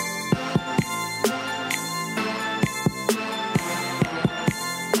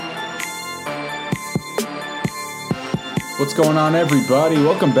What's going on, everybody?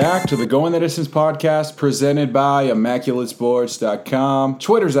 Welcome back to the Going the Distance podcast presented by ImmaculateSports.com.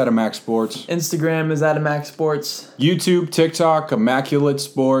 Twitter's at ImmacSports. Instagram is at ImmacSports. YouTube, TikTok, Immaculate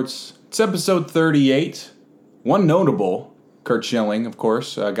Sports. It's episode 38. One notable, Kurt Schilling, of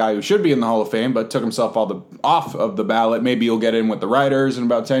course, a guy who should be in the Hall of Fame, but took himself off of the ballot. Maybe he'll get in with the writers in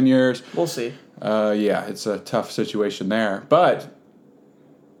about 10 years. We'll see. Yeah, it's a tough situation there. But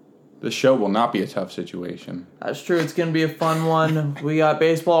this show will not be a tough situation. That's true. It's going to be a fun one. We got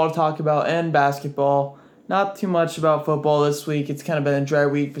baseball to talk about and basketball. Not too much about football this week. It's kind of been a dry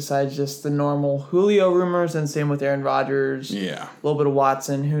week besides just the normal Julio rumors, and same with Aaron Rodgers. Yeah. A little bit of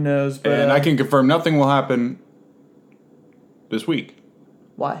Watson. Who knows? But, and I can confirm nothing will happen this week.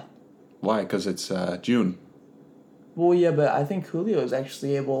 Why? Why? Because it's June. Well, yeah, but I think Julio is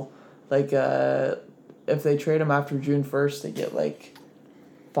actually able, if they trade him after June 1st, they get,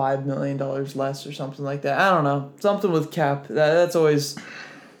 $5 million less or something like that. I don't know. Something with cap. That's always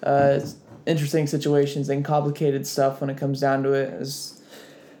interesting situations and complicated stuff when it comes down to it.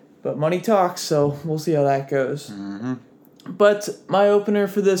 But money talks, so we'll see how that goes. Mm-hmm. But my opener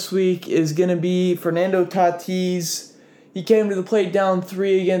for this week is going to be Fernando Tatis. He came to the plate down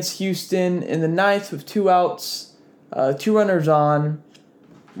 3 against Houston in the ninth with 2 outs, 2 runners on,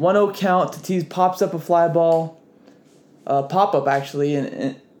 1-0 count. Tatis pops up a fly ball. Pop-up, actually,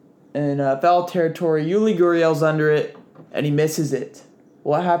 in foul territory. Yuli Gurriel's under it, and he misses it.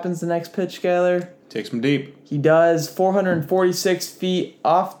 What happens the next pitch, Skyler? Takes him deep. He does. 446 feet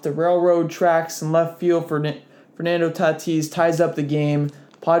off the railroad tracks in left field. Fernando Tatis ties up the game.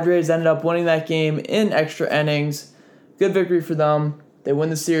 Padres ended up winning that game in extra innings. Good victory for them. They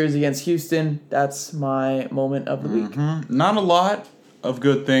win the series against Houston. That's my moment of the week. Mm-hmm. Not a lot of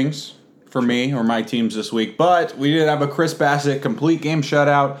good things for me or my teams this week, but we did have a Chris Bassett complete game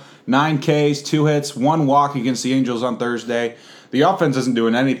shutout, 9 Ks, 2 hits, 1 walk against the Angels on Thursday. The offense isn't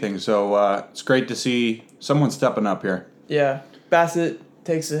doing anything, so it's great to see someone stepping up here. Yeah, Bassett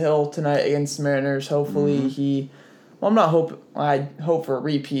takes the hill tonight against the Mariners. Hopefully I hope for a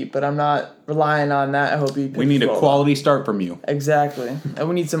repeat, but I'm not relying on that. I hope he pitches We need a well. quality start from you. Exactly. And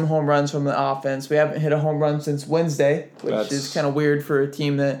we need some home runs from the offense. We haven't hit a home run since Wednesday, which is kind of weird for a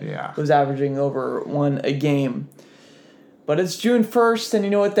team that was averaging over 1 a game. But it's June 1st, and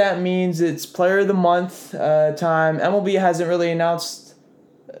you know what that means. It's Player of the Month time. MLB hasn't really announced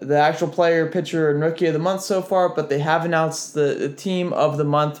the actual player, pitcher, and rookie of the month so far, but they have announced the team of the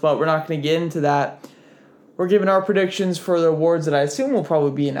month, but we're not going to get into that. We're giving our predictions for the awards that I assume will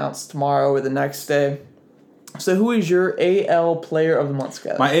probably be announced tomorrow or the next day. So who is your AL Player of the Month,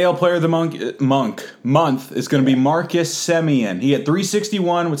 Scott? My AL Player of the month is going to be Marcus Semien. He had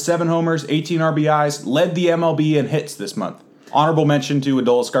 361 with 7 homers, 18 RBIs, led the MLB in hits this month. Honorable mention to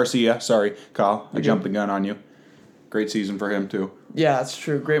Adolis Garcia. Sorry, Kyle, I jumped the gun on you. Great season for him, too. Yeah, that's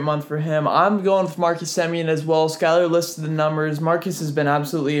true. Great month for him. I'm going with Marcus Semien as well. Skyler listed the numbers. Marcus has been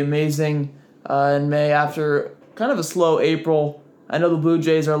absolutely amazing in May after kind of a slow April. I know the Blue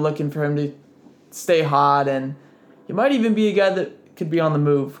Jays are looking for him to stay hot, and he might even be a guy that could be on the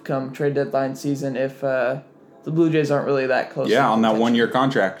move come trade deadline season if the Blue Jays aren't really that close. Yeah, on that 1-year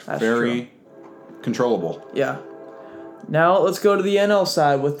contract. That's very controllable. Yeah. Now let's go to the NL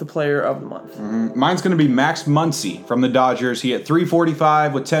side with the Player of the Month. Mm-hmm. Mine's going to be Max Muncy from the Dodgers. He had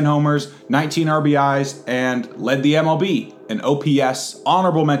 345 with 10 homers, 19 RBIs, and led the MLB in OPS.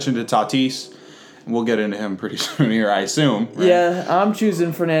 Honorable mention to Tatis. We'll get into him pretty soon here, I assume. Right? Yeah, I'm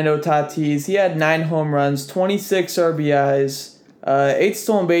choosing Fernando Tatis. He had 9 home runs, 26 RBIs, 8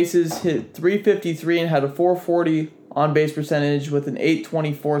 stolen bases, hit 353, and had a 440 on-base percentage with an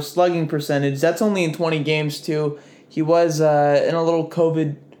 824 slugging percentage. That's only in 20 games, too. He was in a little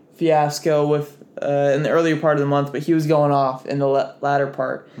COVID fiasco with in the earlier part of the month, but he was going off in the latter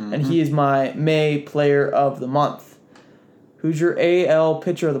part. Mm-hmm. And he is my May Player of the Month. Who's your AL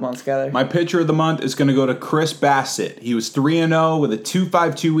Pitcher of the Month, Skyler? My Pitcher of the Month is going to go to Chris Bassett. He was 3-0 with a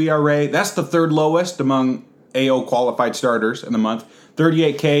 2.52 ERA. That's the 3rd lowest among AO qualified starters in the month.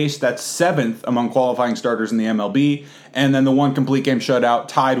 38 Ks, that's 7th among qualifying starters in the MLB. And then the 1 complete game shutout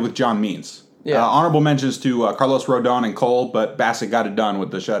tied with John Means. Yeah. Honorable mentions to Carlos Rodon and Cole, but Bassett got it done with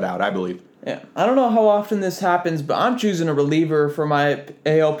the shutout, I believe. Yeah, I don't know how often this happens, but I'm choosing a reliever for my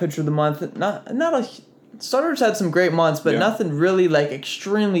AL Pitcher of the Month. Not a starters had some great months, but nothing really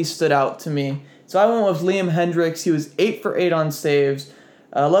extremely stood out to me. So I went with Liam Hendricks. He was 8 for 8 on saves,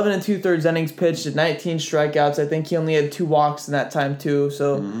 11 2/3 innings pitched, at 19 strikeouts. I think he only had 2 walks in that time too.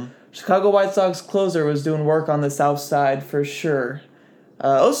 So Chicago White Sox closer was doing work on the south side for sure.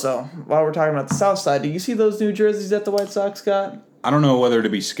 Also, while we're talking about the south side, do you see those new jerseys that the White Sox got? I don't know whether to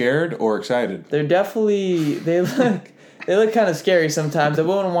be scared or excited. They look They look kind of scary sometimes. I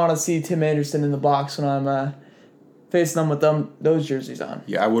wouldn't want to see Tim Anderson in the box when I'm facing them with those jerseys on.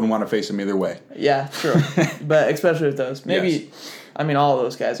 Yeah, I wouldn't want to face them either way. Yeah, true. But especially with those. Maybe, I mean, all of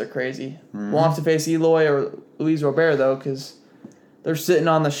those guys are crazy. We'll have to face Eloy or Luis Robert, though, because they're sitting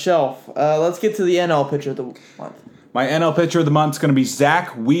on the shelf. Let's get to the NL pitcher of the month. My NL pitcher of the month is going to be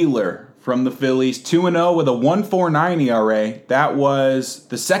Zach Wheeler from the Phillies. 2-0 with a 1.49 ERA. That was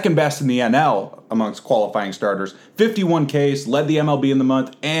the second best in the NL amongst qualifying starters. 51 Ks, led the MLB in the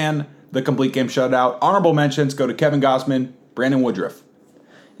month, and the complete game shutout. Honorable mentions go to Kevin Gausman, Brandon Woodruff.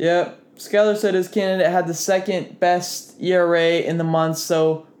 Yeah, Skyler said his candidate had the second best ERA in the month.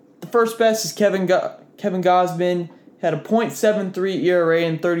 So the first best is Kevin Gausman. Had a .73 ERA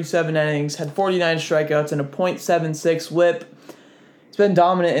in 37 innings, had 49 strikeouts, and a .76 whip. He's been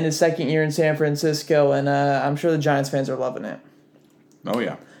dominant in his second year in San Francisco, and I'm sure the Giants fans are loving it. Oh,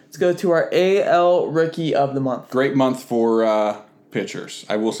 yeah. Let's go to our AL Rookie of the Month. Great month for pitchers,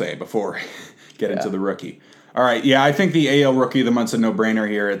 I will say, before get into the rookie. All right, yeah, I think the AL Rookie of the Month's a no-brainer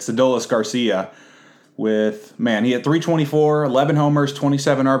here. It's Adolis Garcia with, man, he had 324, 11 homers,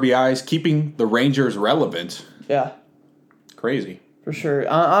 27 RBIs, keeping the Rangers relevant. Yeah. Crazy. For sure.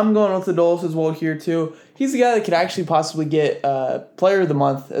 I'm going with Adolis as well here, too. He's the guy that could actually possibly get Player of the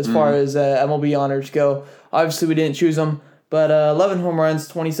Month as far as MLB honors go. Obviously, we didn't choose him, but 11 home runs,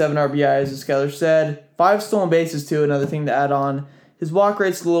 27 RBIs, as Skyler said. 5 stolen bases, too, another thing to add on. His walk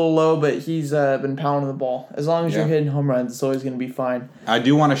rate's a little low, but he's been pounding the ball. As long as you're hitting home runs, it's always going to be fine. I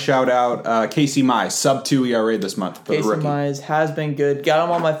do want to shout out Casey Mize, sub-2 ERA this month for the rookie. Casey Mize has been good. Got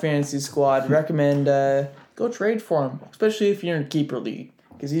him on my fantasy squad. Recommend go trade for him, especially if you're in keeper league,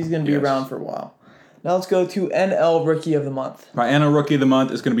 because he's going to be around for a while. Now let's go to NL Rookie of the Month. My NL Rookie of the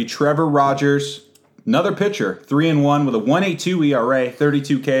Month is going to be Trevor Rogers, another pitcher, 3-1 with a 1.82 ERA,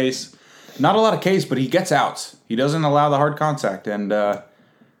 32 Ks. Not a lot of Ks, but he gets outs. He doesn't allow the hard contact, and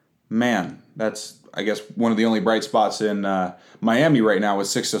man, that's, I guess, one of the only bright spots in Miami right now with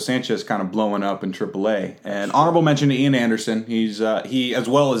Sixto Sanchez kind of blowing up in AAA. And honorable mention to Ian Anderson. He, as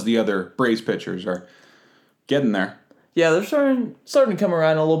well as the other Braves pitchers, are getting there. Yeah, they're starting to come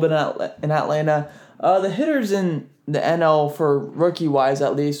around a little bit in Atlanta. The hitters in the NL, for rookie-wise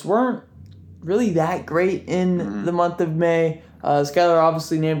at least, weren't really that great in the month of May. Skyler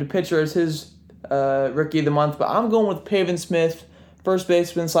obviously named a pitcher as his Rookie of the Month, but I'm going with Pavin Smith, first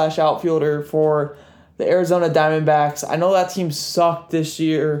baseman / outfielder for the Arizona Diamondbacks. I know that team sucked this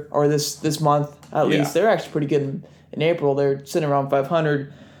year, or this month at least. They're actually pretty good in April. They're sitting around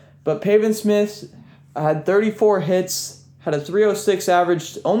 500. But Pavin Smith had 34 hits, had a 306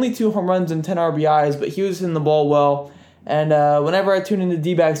 average, only 2 home runs and 10 RBIs, but he was hitting the ball well. And whenever I tune into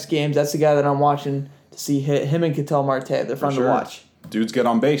D-backs games, that's the guy that I'm watching to see hit. Him and Ketel Marte. They're fun to watch. Dudes get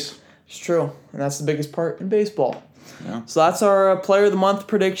on base. It's true, and that's the biggest part in baseball. Yeah. So that's our Player of the Month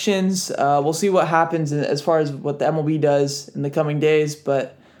predictions. We'll see what happens as far as what the MLB does in the coming days,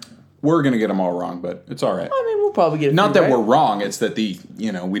 but we're going to get them all wrong, but it's all right. I mean, we'll probably get it. Not that we're wrong, it's that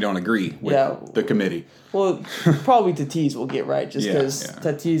we don't agree with the committee. Well, probably Tatis will get right, just because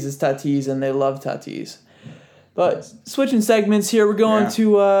Tatis is Tatis, and they love Tatis. But switching segments here, we're going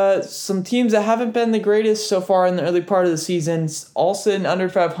to some teams that haven't been the greatest so far in the early part of the season. All sitting under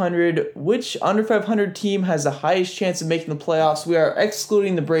 500. Which under 500 team has the highest chance of making the playoffs? We are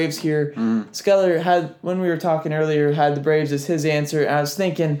excluding the Braves here. Skyler had, when we were talking earlier, had the Braves as his answer. And I was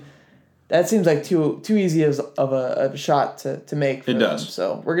thinking, that seems like too easy of a shot to make. It does.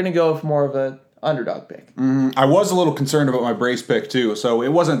 So we're going to go with more of a underdog pick. I was a little concerned about my Braves pick too, so it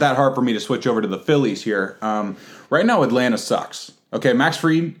wasn't that hard for me to switch over to the Phillies here. Right now, Atlanta sucks. Okay, Max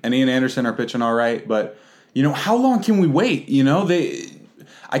Fried and Ian Anderson are pitching all right, but how long can we wait?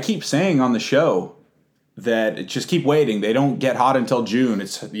 I keep saying on the show that just keep waiting. They don't get hot until June.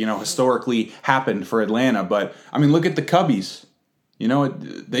 It's historically happened for Atlanta, but I mean, look at the Cubbies.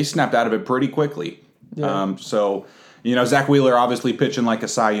 They snapped out of it pretty quickly. Yeah. Zach Wheeler obviously pitching like a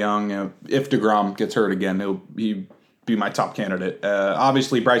Cy Young. If DeGrom gets hurt again, he'll be my top candidate.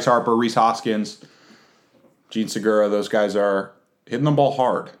 Obviously, Bryce Harper, Rhys Hoskins, Gene Segura, those guys are hitting the ball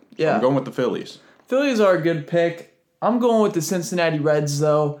hard. Yeah. So I'm going with the Phillies. Phillies are a good pick. I'm going with the Cincinnati Reds,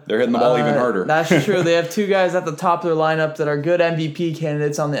 though. They're hitting the ball even harder. That's true. They have 2 guys at the top of their lineup that are good MVP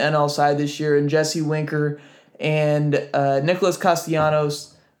candidates on the NL side this year, and Jesse Winker and Nicholas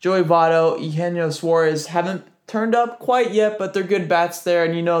Castellanos, Joey Votto, Eugenio Suarez haven't turned up quite yet, but they're good bats there,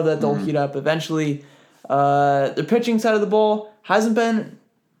 and that they'll heat up eventually. The pitching side of the ball hasn't been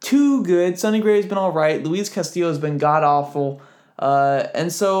too good. Sonny Gray's been all right. Luis Castillo's been god-awful.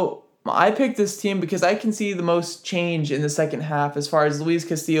 And so I picked this team because I can see the most change in the second half as far as Luis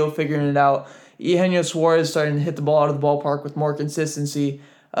Castillo figuring it out. Eugenio Suarez starting to hit the ball out of the ballpark with more consistency.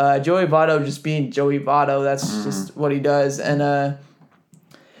 Joey Votto just being Joey Votto. That's just what he does. And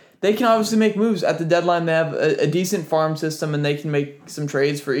they can obviously make moves at the deadline. They have a decent farm system, and they can make some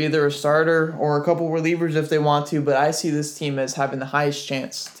trades for either a starter or a couple relievers if they want to. But I see this team as having the highest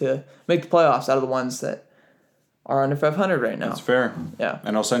chance to make the playoffs out of the ones that are under 500 right now. That's fair. Yeah. I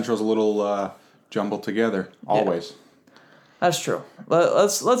know Central's a little jumbled together, always. Yeah. That's true.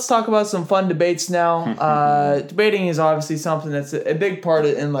 Let's talk about some fun debates now. Debating is obviously something that's a big part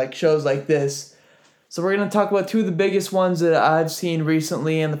in like shows like this. So we're going to talk about two of the biggest ones that I've seen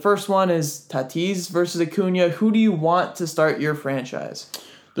recently. And the first one is Tatis versus Acuna. Who do you want to start your franchise?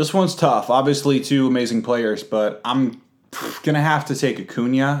 This one's tough. Obviously, two amazing players, but I'm going to have to take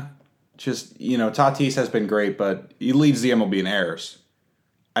Acuna. Just, Tatis has been great, but he leads the MLB in errors.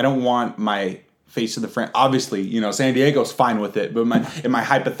 I don't want my face of the franchise. Obviously, San Diego's fine with it, but in my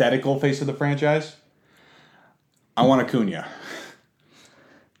hypothetical face of the franchise, I want Acuna.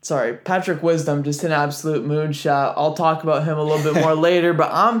 Sorry, Patrick Wisdom, just an absolute moonshot. I'll talk about him a little bit more later,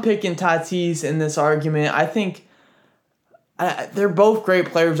 but I'm picking Tatis in this argument. I think they're both great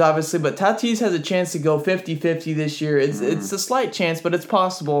players, obviously, but Tatis has a chance to go 50-50 this year. It's a slight chance, but it's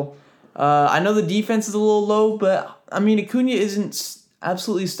possible. I know the defense is a little low, but, Acuna isn't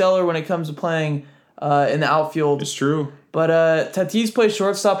absolutely stellar when it comes to playing in the outfield. It's true. But Tatis plays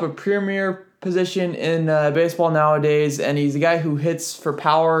shortstop, a premier position in baseball nowadays, and he's a guy who hits for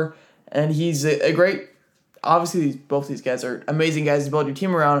power, and he's a great. Obviously, both these guys are amazing guys to build your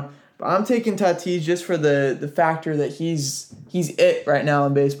team around. But I'm taking Tatis just for the factor that he's it right now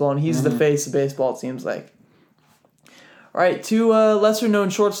in baseball, and he's the face of baseball. It seems like. All right, two lesser known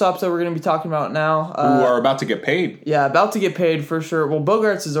shortstops that we're going to be talking about now. Who are about to get paid. Yeah, about to get paid for sure. Well,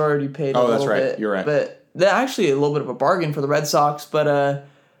 Bogarts is already paid. Oh, that's right. You're right. But they're actually a little bit of a bargain for the Red Sox. But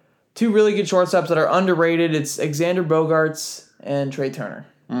two really good shortstops that are underrated. It's Xander Bogarts and Trey Turner.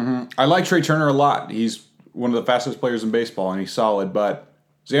 I like Trey Turner a lot. He's one of the fastest players in baseball, and he's solid. But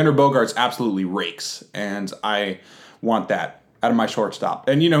Xander Bogarts absolutely rakes, and I want that out of my shortstop.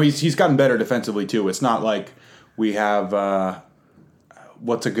 And, he's gotten better defensively, too. It's not like we have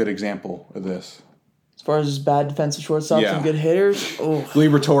what's a good example of this? As far as just bad defensive shortstops and good hitters?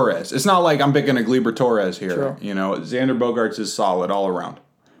 Gleyber Torres. It's not like I'm picking a Gleyber Torres here. True. Xander Bogarts is solid all around.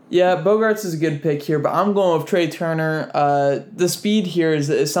 Yeah, Bogarts is a good pick here, but I'm going with Trey Turner. The speed here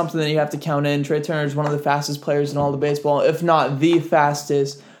is something that you have to count in. Trey Turner is one of the fastest players in all of baseball, if not the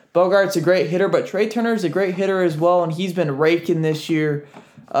fastest. Bogart's a great hitter, but Trey Turner is a great hitter as well, and he's been raking this year,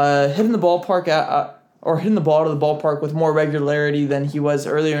 hitting the ballpark hitting the ball to the ballpark with more regularity than he was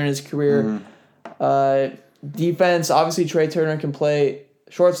earlier in his career. Defense, obviously Trey Turner can play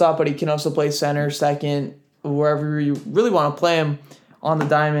shortstop, but he can also play center, second, wherever you really want to play him on the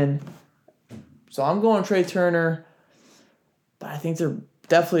diamond. So I'm going Trey Turner, but I think they're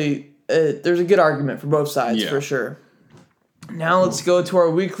definitely there's a good argument for both sides for sure. Now let's go to our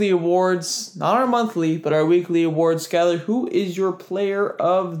weekly awards. Not our monthly, but our weekly awards. Skyler, who is your player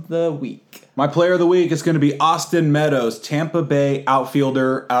of the week? My player of the week is going to be Austin Meadows, Tampa Bay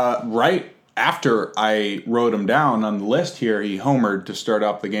outfielder. Right after I wrote him down on the list here, he homered to start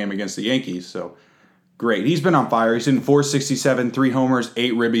off the game against the Yankees. So great. He's been on fire. He's in 467, 3 homers,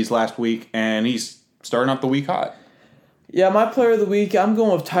 8 ribbies last week, and he's starting off the week hot. Yeah, my player of the week, I'm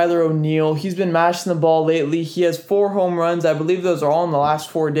going with Tyler O'Neill. He's been mashing the ball lately. He has 4 home runs. I believe those are all in the last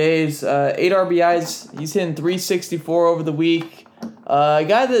 4 days. 8 RBIs. He's hitting 364 over the week. A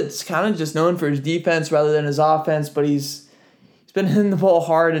guy that's kind of just known for his defense rather than his offense, but he's been hitting the ball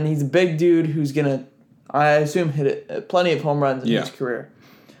hard, and he's a big dude who's going to, I assume, hit plenty of home runs in his career.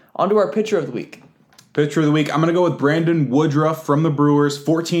 On to our pitcher of the week. Pitcher of the week, I'm going to go with Brandon Woodruff from the Brewers.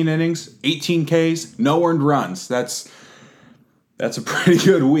 14 innings, 18 Ks, no earned runs. That's a pretty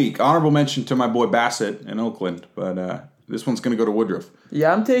good week. Honorable mention to my boy Bassett in Oakland, but this one's going to go to Woodruff.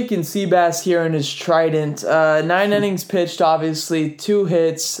 Yeah, I'm taking Seabass here in his trident. 9 innings pitched, obviously, 2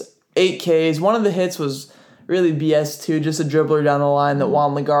 hits, 8 Ks. One of the hits was really BS too, just a dribbler down the line that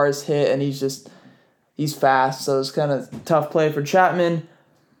Juan Lagares hit, and he's fast, so it's kind of tough play for Chapman.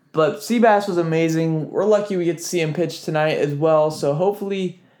 But Seabass was amazing. We're lucky we get to see him pitch tonight as well, so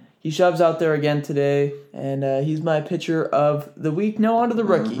hopefully he shoves out there again today, and he's my pitcher of the week. Now on to the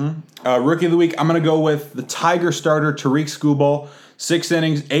rookie. Rookie of the week, I'm going to go with the Tiger starter, Tariq Skubal. 6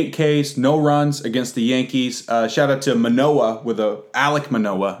 innings, 8 Ks, no runs against the Yankees. Shout out to Manoah with Alek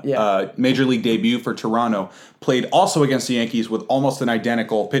Manoah, major league debut for Toronto. Played also against the Yankees with almost an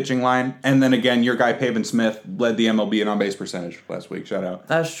identical pitching line. And then again, your guy Pavin Smith led the MLB in on-base percentage last week. Shout out.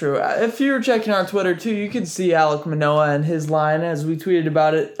 That's true. If you were checking our Twitter too, you could see Alek Manoah and his line as we tweeted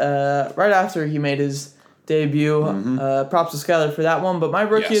about it right after he made his debut. Props to Skyler for that one. But my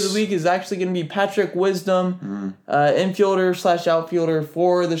rookie of the week is actually going to be Patrick Wisdom, infielder/outfielder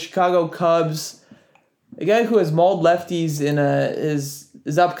for the Chicago Cubs. A guy who has mauled lefties in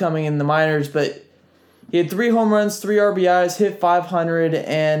is upcoming in the minors, but he had 3 home runs, 3 RBIs, hit .500,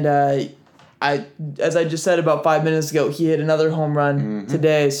 and as I just said about 5 minutes ago, he hit another home run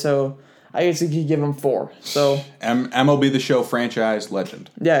today. So I guess you could give him 4. So MLB The Show franchise legend.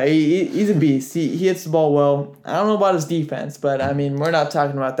 Yeah, he's a beast. He hits the ball well. I don't know about his defense, but I mean, we're not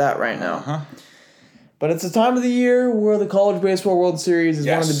talking about that right now. But it's the time of the year where the College Baseball World Series is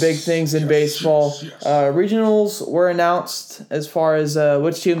one of the big things in baseball. Regionals were announced as far as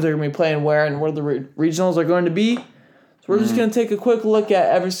which teams are going to be playing where and where the regionals are going to be. So we're just going to take a quick look at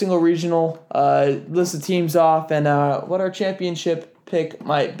every single regional, list the teams off, and what our championship pick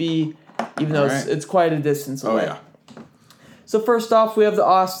might be, even though it's quite a distance away. So first off, we have the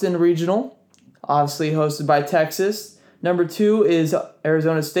Austin Regional, obviously hosted by Texas. Number 2 is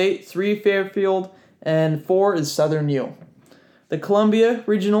Arizona State, 3 Fairfield, and 4 is Southern U. The Columbia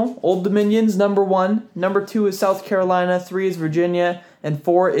Regional, Old Dominion's number 1. Number 2 is South Carolina, 3 is Virginia, and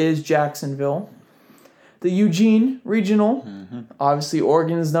 4 is Jacksonville. The Eugene Regional, obviously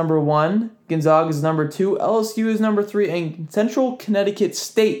Oregon is number 1, Gonzaga is number 2, LSU is number 3, and Central Connecticut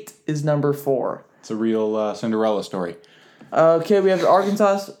State is number 4. It's a real Cinderella story. Okay, we have the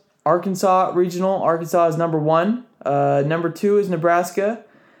Arkansas Regional. Arkansas is number 1. Number 2 is Nebraska.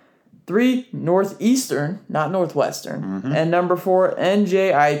 3, Northeastern, not Northwestern. And number 4,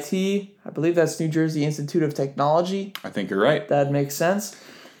 NJIT. I believe that's New Jersey Institute of Technology. I think you're right. That makes sense.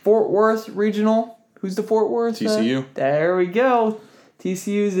 Fort Worth Regional. Who's the Fort Worth? TCU. There we go.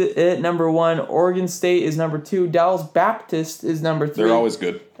 TCU is at number 1. Oregon State is number 2. Dallas Baptist is number 3. They're always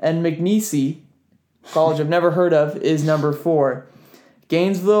good. And McNeese, college I've never heard of, is number 4.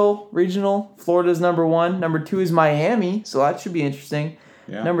 Gainesville Regional, Florida is number 1. Number 2 is Miami, so that should be interesting.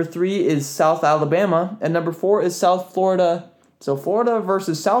 Number 3 is South Alabama, and number 4 is South Florida. So Florida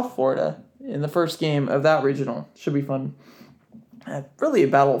versus South Florida in the first game of that regional. Should be fun. Really a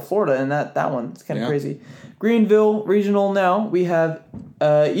battle of Florida in that one. It's kind of crazy. Greenville Regional now. We have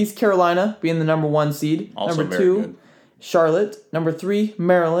East Carolina being the number 1 seed. Also number very 2, good. Charlotte. Number 3,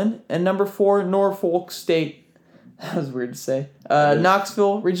 Maryland. And number 4, Norfolk State. That was weird to say.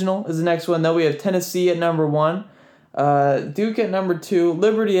 Knoxville Regional is the next one, though. We have Tennessee at number 1. Duke at number 2,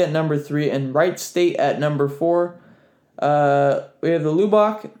 Liberty at number 3, and Wright State at number 4. We have the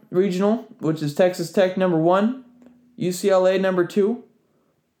Lubbock Regional, which is Texas Tech number 1, UCLA number 2,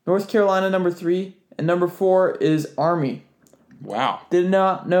 North Carolina number 3, and number 4 is Army. Wow. Did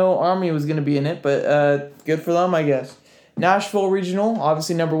not know Army was going to be in it, but good for them, I guess. Nashville Regional,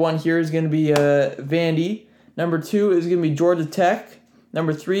 obviously number 1 here is going to be Vandy. Number 2 is going to be Georgia Tech.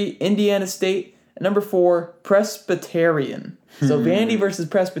 Number 3, Indiana State. Number 4, Presbyterian. So Vandy versus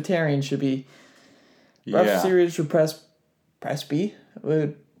Presbyterian should be rough series for Presby.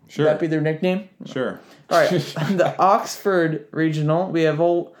 Would that be their nickname? Sure. All right. The Oxford Regional, we have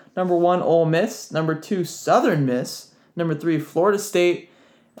number 1, Ole Miss. Number 2, Southern Miss. Number 3, Florida State.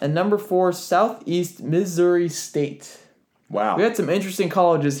 And number 4, Southeast Missouri State. Wow. We had some interesting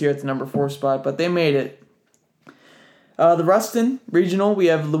colleges here at the number 4 spot, but they made it. The Ruston Regional, we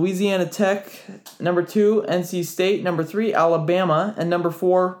have Louisiana Tech, number 2, NC State, number 3, Alabama, and number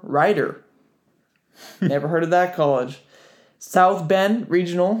 4, Rider. Never heard of that college. South Bend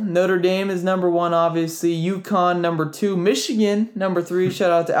Regional, Notre Dame is number 1, obviously. UConn, number 2, Michigan, number 3, shout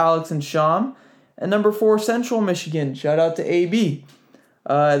out to Alex and Sham. And number 4, Central Michigan, shout out to AB.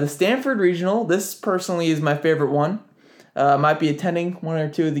 The Stanford Regional, this personally is my favorite one. Might be attending 1 or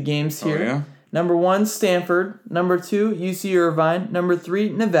 2 of the games here. Oh, yeah? Number 1, Stanford. Number 2, UC Irvine. Number 3,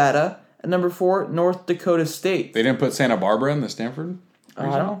 Nevada. And number 4, North Dakota State. They didn't put Santa Barbara in the Stanford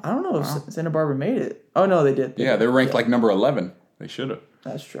regional? I don't know if Santa Barbara made it. Oh, no, they did. They're ranked like number 11. They should have.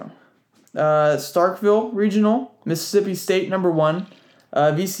 That's true. Starkville Regional. Mississippi State, number 1.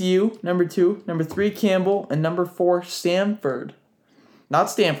 VCU, number 2. Number 3, Campbell. And number 4, Samford. Not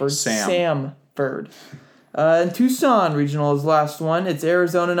Stanford. Samford. And Tucson Regional is the last one. It's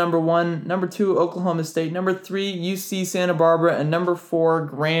Arizona, number 1. Number 2, Oklahoma State. Number 3, UC Santa Barbara. And number 4,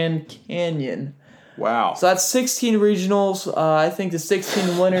 Grand Canyon. Wow. So that's 16 regionals. I think the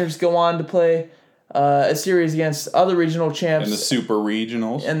 16 winners go on to play a series against other regional champs. And the super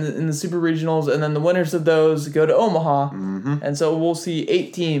regionals. And in the super regionals, and then the winners of those go to Omaha. Mm-hmm. And so we'll see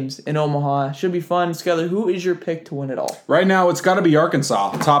 8 teams in Omaha. Should be fun. Skyler, who is your pick to win it all? Right now, it's got to be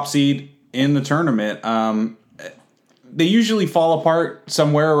Arkansas, top seed in the tournament. They usually fall apart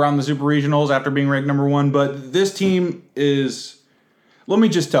somewhere around the super regionals after being ranked number 1, but this team is... Let me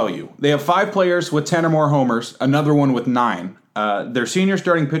just tell you, they have 5 players with 10 or more homers, another one with 9. Their senior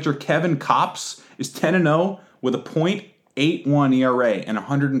starting pitcher, Kevin Kopps, is 10-0 with a .81 ERA and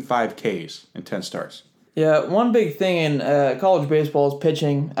 105 Ks in 10 starts. Yeah, one big thing in college baseball is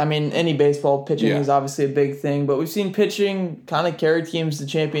pitching. I mean, any baseball, pitching is obviously a big thing, but we've seen pitching kind of carry teams to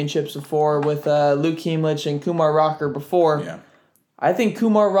championships before with Luke Heimlich and Kumar Rocker before. Yeah. I think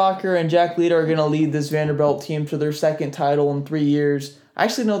Kumar Rocker and Jack Leader are going to lead this Vanderbilt team to their second title in 3 years.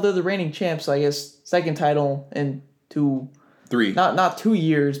 Actually, no, they're the reigning champs, so I guess second title in 3. Not 2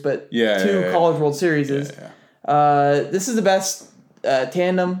 years, but 2 College World Series. This is the best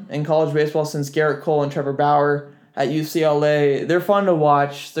tandem in college baseball since Garrett Cole and Trevor Bauer at UCLA. They're fun to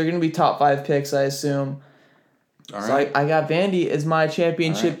watch. They're going to be top 5 picks, I assume. All right. So I got Vandy as my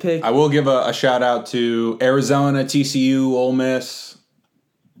championship pick. I will give a shout out to Arizona, TCU, Ole Miss.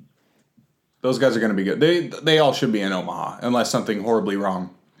 Those guys are going to be good. They all should be in Omaha unless something horribly wrong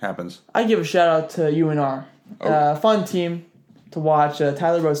happens. I give a shout out to UNR. Fun team to watch.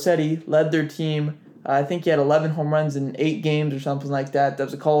 Tyler Rossetti led their team. I think he had 11 home runs in 8 games or something like that. That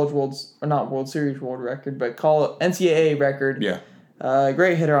was a college not World Series world record, but NCAA record. Yeah.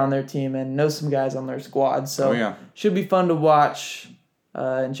 Great hitter on their team and knows some guys on their squad. So should be fun to watch.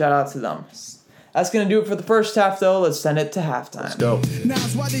 And shout out to them. That's going to do it for the first half, though. Let's send it to halftime. Let's go. Now,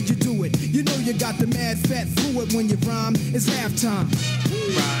 why did you do it? You know you got the mad fat fluid when you rhyme. It's halftime.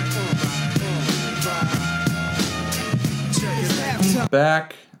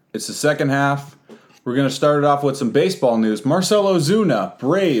 Back. It's the second half. We're going to start it off with some baseball news. Marcell Ozuna,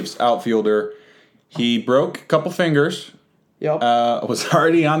 Braves outfielder. He broke a couple fingers. Yep. Was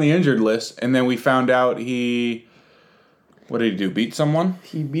already on the injured list. And then we found out what did he do? Beat someone?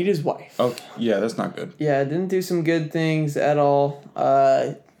 He beat his wife. Oh, yeah, that's not good. Yeah, didn't do some good things at all.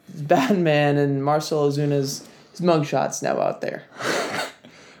 Bad man, and Marcell Ozuna's his mugshot's now out there.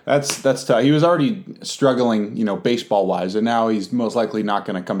 That's tough. He was already struggling, baseball-wise, and now he's most likely not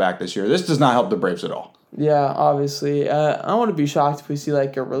going to come back this year. This does not help the Braves at all. Yeah, obviously. I wouldn't be shocked if we see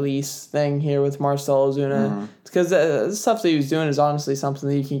like a release thing here with Marcell Ozuna. Mm-hmm. It's because the stuff that he was doing is honestly something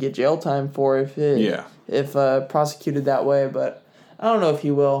that you can get jail time for if prosecuted that way. But I don't know if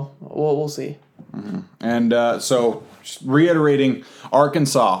he will. We'll see. Mm-hmm. And so, just reiterating,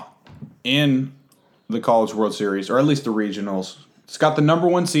 Arkansas in the College World Series, or at least the regionals. It's got the number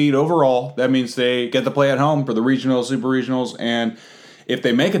 1 seed overall. That means they get to play at home for the regionals, super regionals, and if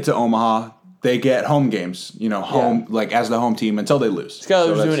they make it to Omaha, they get home games, like as the home team until they lose. Scott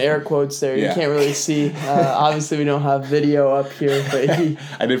was doing air quotes there. Yeah. You can't really see. Obviously, we don't have video up here, but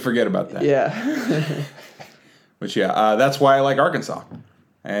I did forget about that. Yeah. But that's why I like Arkansas.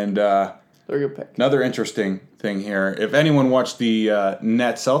 And they're a good pick. Another interesting thing here, if anyone watched the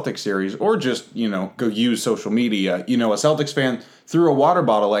Nets Celtics series, or just go use social media, a Celtics fan threw a water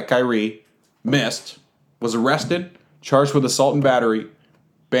bottle at Kyrie, missed, was arrested, charged with assault and battery,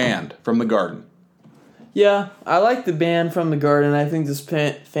 banned from the Garden. Yeah, I like the ban from the Garden. I think this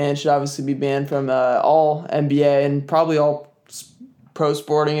fan should obviously be banned from all NBA and probably all pro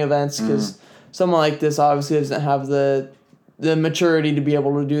sporting events because someone like this obviously doesn't have the maturity to be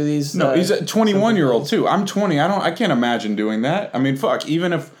able to do these. No, he's a 21-year-old too. I'm 20. I can't imagine doing that. I mean, fuck.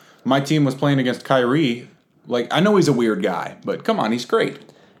 Even if my team was playing against Kyrie, I know he's a weird guy, but come on, he's great.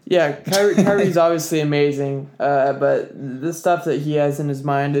 Yeah, Kyrie's obviously amazing, but the stuff that he has in his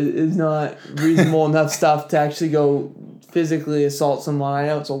mind is not reasonable enough stuff to actually go physically assault someone. I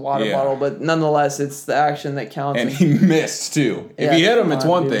know it's a water bottle, but nonetheless, it's the action that counts. And he missed, too. If he hit him, it's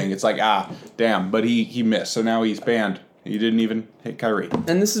one thing. It's like, damn, but he missed, so now he's banned. He didn't even hit Kyrie.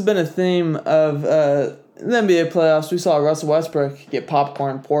 And this has been a theme of the NBA playoffs. We saw Russell Westbrook get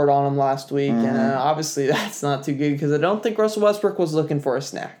popcorn poured on him last week, and obviously that's not too good because I don't think Russell Westbrook was looking for a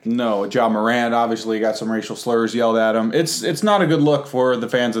snack. No, Ja Morant obviously got some racial slurs yelled at him. It's not a good look for the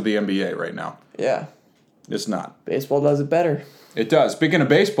fans of the NBA right now. Yeah. It's not. Baseball does it better. It does. Speaking of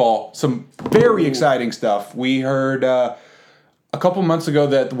baseball, some very exciting stuff. We heard a couple months ago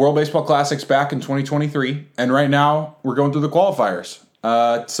that the World Baseball Classic's back in 2023, and right now we're going through the qualifiers.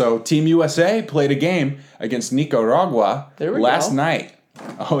 So Team USA played a game against Nicaragua last night.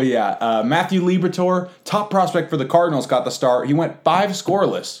 Oh, yeah. Matthew Liberatore, top prospect for the Cardinals, got the start. He went 5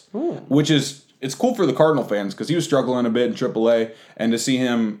 scoreless, which is it's cool for the Cardinal fans because he was struggling a bit in AAA, and to see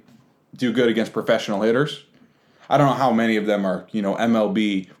him do good against professional hitters. I don't know how many of them are,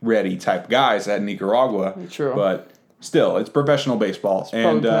 MLB ready type guys at Nicaragua. True. But still, it's professional baseball. It's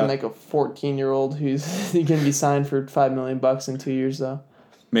probably playing like a 14-year-old who's going to be signed for $5 million in 2 years, though.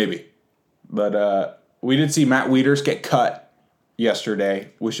 Maybe. But we did see Matt Wieters get cut yesterday,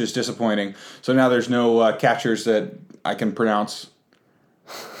 which is disappointing. So now there's no catchers that I can pronounce.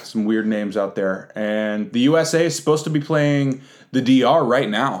 Some weird names out there. And the USA is supposed to be playing the DR right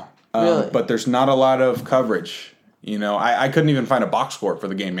now. Really? But there's not a lot of coverage. I couldn't even find a box score for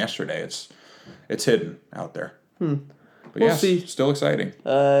the game yesterday. It's hidden out there. But we'll see. Still exciting.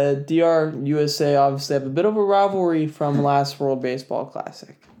 DR USA obviously have a bit of a rivalry from last World Baseball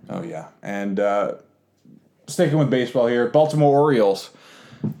Classic. Oh, yeah. And sticking with baseball here, Baltimore Orioles,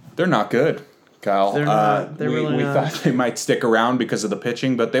 they're not good, Kyle. They're not. They're really we not. thought they might stick around because of the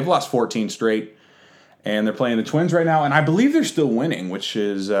pitching, but they've lost 14 straight. And they're playing the Twins right now, and I believe they're still winning, which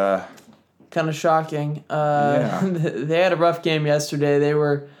is... kind of shocking. Yeah. They had a rough game yesterday. They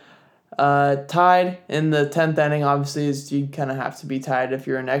were tied in the 10th inning. Obviously, you kind of have to be tied if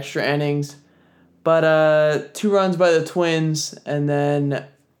you're in extra innings. But 2 runs by the Twins, and then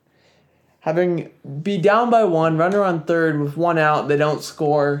be down by 1, runner on third with 1 out. They don't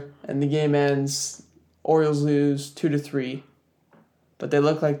score, and the game ends. Orioles lose 2-3. But they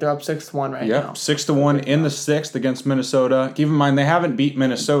look like they're up 6-1 right now. Yep, 6-1 in the 6th against Minnesota. Keep in mind, they haven't beat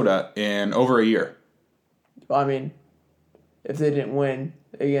Minnesota in over a year. I mean, if they didn't win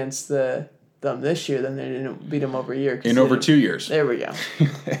against them this year, then they didn't beat them over a year. In over 2 years. There we go.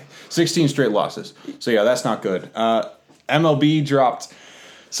 16 straight losses. So, yeah, that's not good. MLB dropped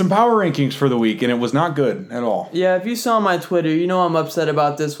some power rankings for the week, and it was not good at all. Yeah, if you saw my Twitter, you know I'm upset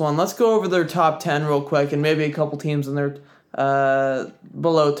about this one. Let's go over their top 10 real quick, and maybe a couple teams in their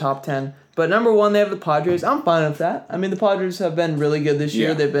below top 10. But number 1, they have the Padres. I'm fine with that. I mean, the Padres have been really good this year.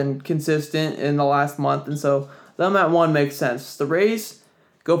 Yeah. They've been consistent in the last month, and so them at 1 makes sense. The Rays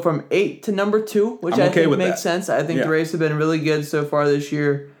go from 8 to number 2, which I think makes sense. I think the Rays have been really good so far this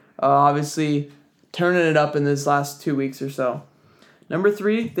year. Obviously, turning it up in this last 2 weeks or so. Number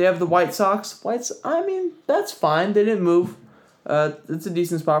 3, they have the White Sox. I mean, that's fine. They didn't move. It's a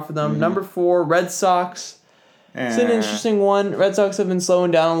decent spot for them. Number 4, Red Sox. It's an interesting one. Red Sox have been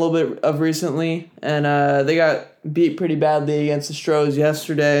slowing down a little bit of recently, and they got beat pretty badly against the Stros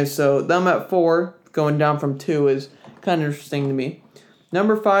yesterday. So them at 4, going down from 2, is kind of interesting to me.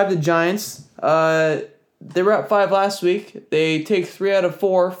 Number 5, the Giants. They were at 5 last week. They take 3 out of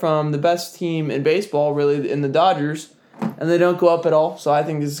 4 from the best team in baseball, really, in the Dodgers, and they don't go up at all. So I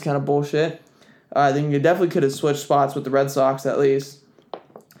think this is kind of bullshit. I think you definitely could have switched spots with the Red Sox at least.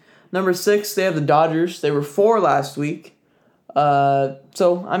 Number 6, they have the Dodgers. They were 4 last week.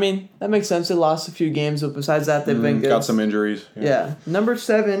 So, I mean, that makes sense. They lost a few games, but besides that, they've been good. Got some injuries. Yeah. Number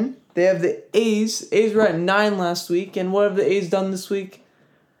 7, they have the A's. A's were at 9 last week, and what have the A's done this week?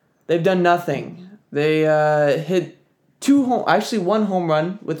 They've done nothing. They hit 1 home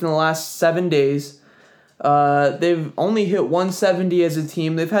run within the last 7 days. They've only hit 170 as a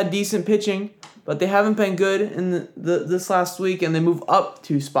team. They've had decent pitching, but they haven't been good in this last week, and they move up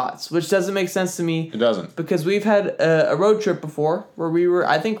 2 spots, which doesn't make sense to me. It doesn't. Because we've had a road trip before where we were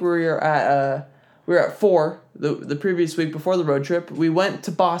at 4 the previous week before the road trip. We went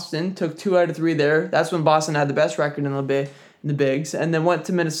to Boston, took 2 out of 3 there. That's when Boston had the best record in the bigs, and then went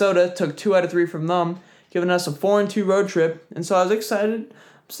to Minnesota, took 2 out of 3 from them, giving us a 4-2 road trip. And so I was excited.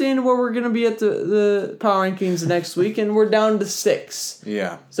 Seeing where we're going to be at the power rankings next week, and we're down to 6.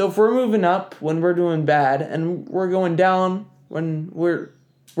 Yeah. So if we're moving up when we're doing bad, and we're going down when we're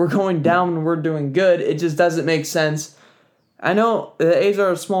doing good, it just doesn't make sense. I know the A's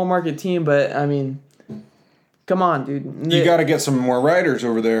are a small market team, but I mean, come on, dude. You got to get some more writers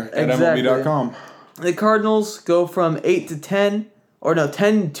over there at MLB.com. The Cardinals go from 8 to 10, or no,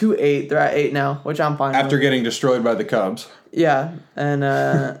 10 to 8. They're at 8 now, which I'm fine with. After getting destroyed by the Cubs. Yeah, and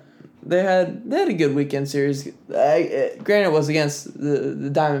they had a good weekend series. Granted, it was against the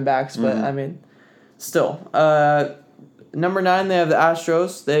Diamondbacks, but I mean, still. Number 9, they have the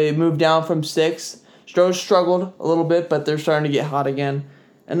Astros. They moved down from 6. Stros struggled a little bit, but they're starting to get hot again.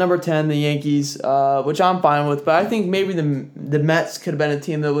 And number 10, the Yankees, which I'm fine with, but I think maybe the Mets could have been a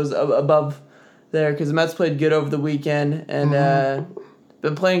team that was above there, because the Mets played good over the weekend and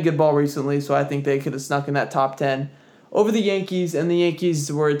been playing good ball recently, so I think they could have snuck in that top 10 over the Yankees, and the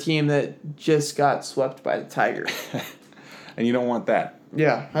Yankees were a team that just got swept by the Tigers. And you don't want that.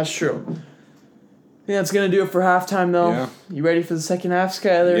 Yeah, that's true. I think that's going to do it for halftime, though. Yeah. You ready for the second half,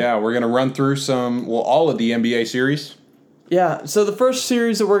 Skyler? Yeah, we're going to run through all of the NBA series. Yeah, so the first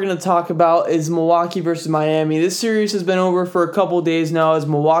series that we're going to talk about is Milwaukee versus Miami. This series has been over for a couple days now as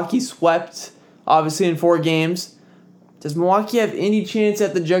Milwaukee swept, obviously, in 4 games. Does Milwaukee have any chance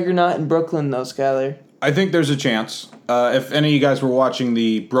at the juggernaut in Brooklyn, though, Skyler? I think there's a chance. If any of you guys were watching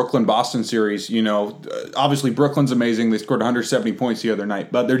the Brooklyn-Boston series, you know, obviously Brooklyn's amazing. They scored 170 points the other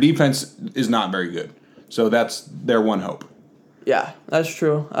night, but their defense is not very good. So that's their one hope. Yeah, that's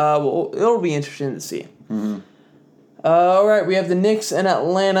true. Well, it'll be interesting to see. Mm-hmm. All right, we have the Knicks and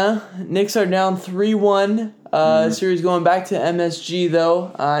Atlanta. Knicks are down 3-1. Series going back to MSG,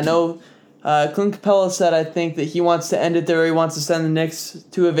 though. I know Clint Capella said, I think, that he wants to end it there. He wants to send the Knicks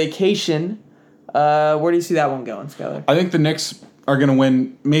to a vacation. Where do you see that one going, Skyler? I think the Knicks are going to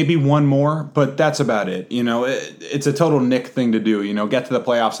win maybe one more, but that's about it. You know, it's a total Knick thing to do. You know, get to the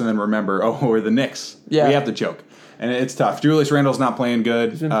playoffs and then remember, oh, we're the Knicks. Yeah. We have to choke. And it's tough. Julius Randle's not playing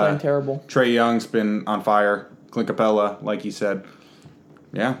good. He's been playing terrible. Trae Young's been on fire. Clint Capella, like you said.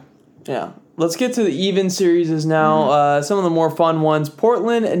 Yeah. Yeah. Let's get to the even series now. Some of the more fun ones.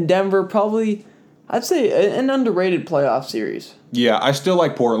 Portland and Denver, probably, I'd say, an underrated playoff series. Yeah, I still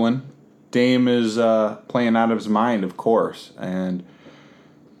like Portland. Dame is playing out of his mind, of course. And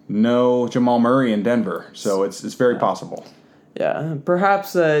no Jamal Murray in Denver. So it's very possible. Yeah,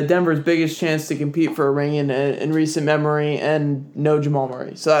 perhaps Denver's biggest chance to compete for a ring in recent memory, and no Jamal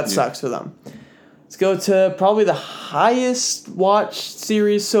Murray. So that sucks for them. Let's go to probably the highest watched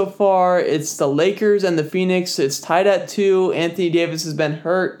series so far. It's the Lakers and the Phoenix. It's tied at 2. Anthony Davis has been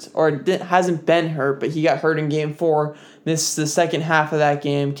hurt, or hasn't been hurt, but he got hurt in Game 4. Missed the second half of that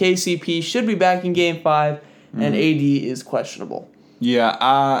game. KCP should be back in Game 5, and AD is questionable.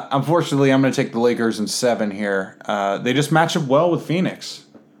 Yeah, unfortunately, I'm going to take the Lakers in 7 here. They just match up well with Phoenix.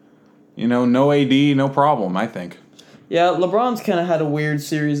 You know, no AD, no problem, I think. Yeah, LeBron's kind of had a weird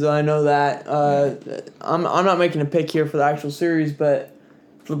series, though. I know that. I'm not making a pick here for the actual series, but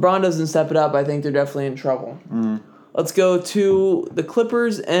if LeBron doesn't step it up, I think they're definitely in trouble. Let's go to the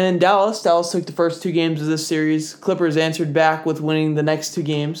Clippers and Dallas. Dallas took the first 2 games of this series. Clippers answered back with winning the next 2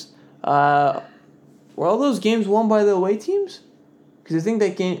 games. Were all those games won by the away teams? Because I think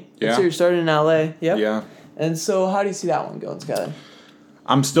that series started in LA. Yep. Yeah. And so how do you see that one going, Skyler?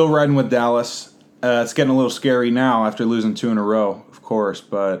 I'm still riding with Dallas. It's getting a little scary now after losing 2 in a row, of course,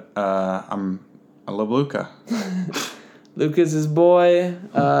 but I love Luka. Luka's his boy.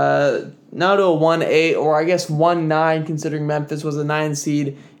 Now to a 1-8, or I guess 1-9, considering Memphis was a 9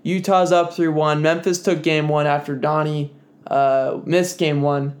 seed. Utah's up 3-1. Memphis took Game 1 after Donnie missed Game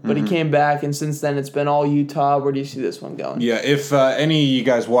 1, but he came back, and since then it's been all Utah. Where do you see this one going? Yeah, if any of you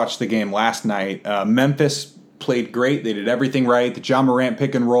guys watched the game last night, Memphis played great. They did everything right. The Ja Morant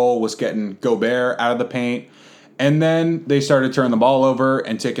pick and roll was getting Gobert out of the paint. And then they started turning the ball over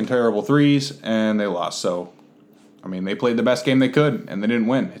and taking terrible threes, and they lost. So, I mean, they played the best game they could, and they didn't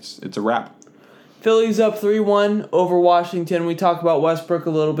win. It's a wrap. Phillies up 3-1 over Washington. We talked about Westbrook a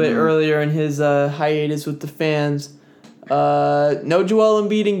little bit earlier in his hiatus with the fans. No Joel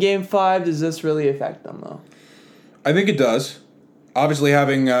Embiid in Game 5. Does this really affect them, though? I think it does. Obviously,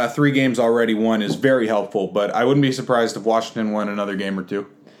 having 3 games already won is very helpful, but I wouldn't be surprised if Washington won another game or 2.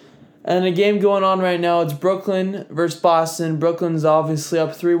 And a game going on right now, it's Brooklyn versus Boston. Brooklyn's obviously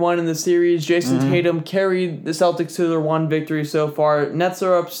up 3-1 in the series. Jason Tatum carried the Celtics to their 1 victory so far. Nets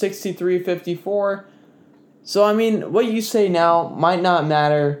are up 63-54. So, I mean, what you say now might not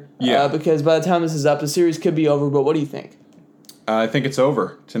matter because by the time this is up, the series could be over. But what do you think? I think it's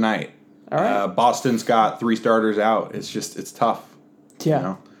over tonight. All right. Boston's got 3 starters out. It's tough. Yeah. You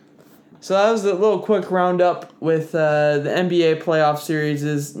know? So that was a little quick roundup with the NBA playoff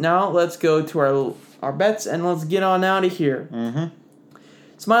series. Now let's go to our bets and let's get on out of here.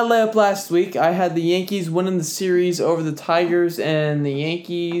 It's my layup last week. I had the Yankees winning the series over the Tigers, and the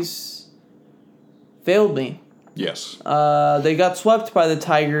Yankees failed me. Yes. They got swept by the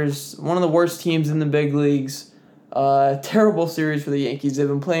Tigers, one of the worst teams in the big leagues. Terrible series for the Yankees. They've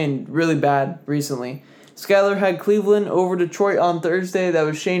been playing really bad recently. Skyler had Cleveland over Detroit on Thursday. That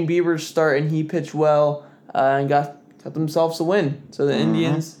was Shane Bieber's start, and he pitched well and got themselves a win. So the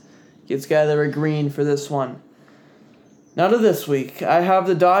Indians get Skyler a green for this one. Now to this week. I have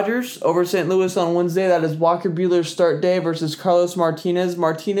the Dodgers over St. Louis on Wednesday. That is Walker Buehler's start day versus Carlos Martinez.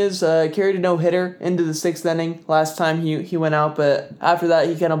 Martinez carried a no-hitter into the 6th inning last time he went out, but after that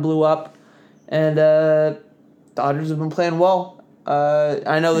he kind of blew up. And Dodgers have been playing well.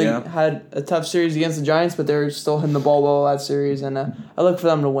 I know they had a tough series against the Giants, but they're still hitting the ball well that series, and I look for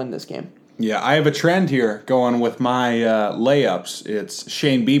them to win this game. Yeah, I have a trend here going with my layups. It's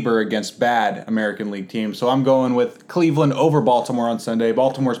Shane Bieber against bad American League teams. So I'm going with Cleveland over Baltimore on Sunday.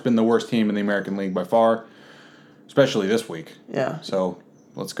 Baltimore's been the worst team in the American League by far. especially this week. Yeah. So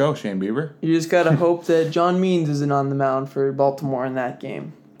let's go, Shane Bieber. You just got to hope that John Means isn't on the mound for Baltimore in that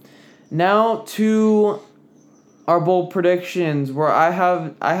game. Now to our bold predictions, where I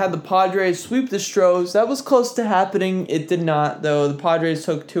had the Padres sweep the Stros. That was close to happening. It did not, though. The Padres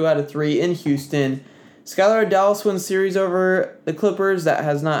took 2 out of 3 in Houston. Skylar Dallas wins series over the Clippers. That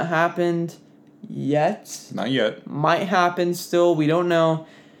has not happened yet. Not yet. Might happen still. We don't know.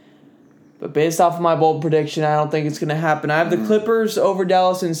 But based off of my bold prediction, I don't think it's going to happen. I have the Clippers over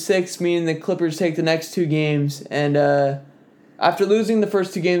Dallas in 6, meaning the Clippers take the next 2 games. And after losing the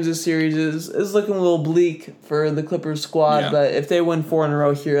first 2 games of the series, is looking a little bleak for the Clippers squad. Yeah. But if they win 4 in a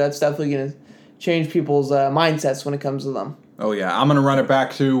row here, that's definitely going to change people's mindsets when it comes to them. Oh, yeah. I'm going to run it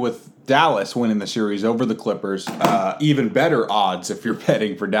back, too, with Dallas winning the series over the Clippers. Even better odds if you're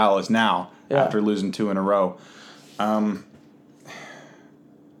betting for Dallas now after losing 2 in a row.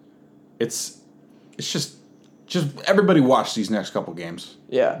 It's just everybody watch these next couple games.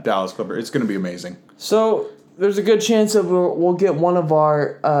 Yeah. Dallas Clippers. It's going to be amazing. So there's a good chance that we'll get one of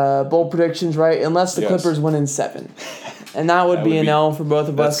our bold predictions right, unless the Clippers win in 7. And that would be an L for both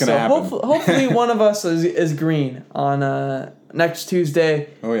of us. That's going to happen. Hopefully one of us is green on next Tuesday.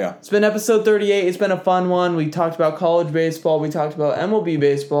 Oh, yeah. It's been episode 38. It's been a fun one. We talked about college baseball. We talked about MLB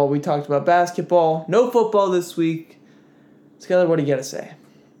baseball. We talked about basketball. No football this week. Skylar, what do you got to say?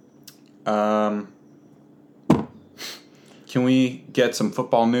 Can we get some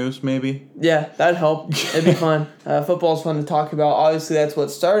football news, maybe? Yeah, that'd help. It'd be fun. Football's fun to talk about. Obviously, that's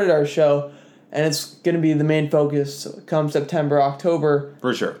what started our show, and it's going to be the main focus come September, October.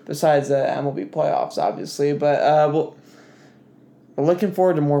 For sure. Besides the MLB playoffs, obviously. But we're looking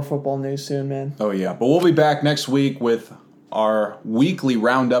forward to more football news soon, man. Oh, yeah. But we'll be back next week with our weekly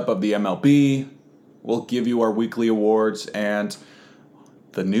roundup of the MLB. We'll give you our weekly awards and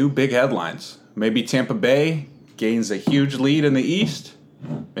the new big headlines. Maybe Tampa Bay gains a huge lead in the East.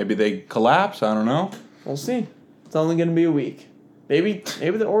 Maybe they collapse. I don't know. We'll see. It's only going to be a week. Maybe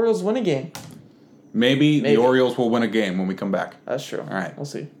the Orioles win a game. Maybe the Orioles will win a game when we come back. That's true. All right. We'll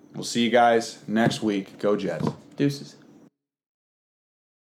see. We'll see you guys next week. Go Jets. Deuces.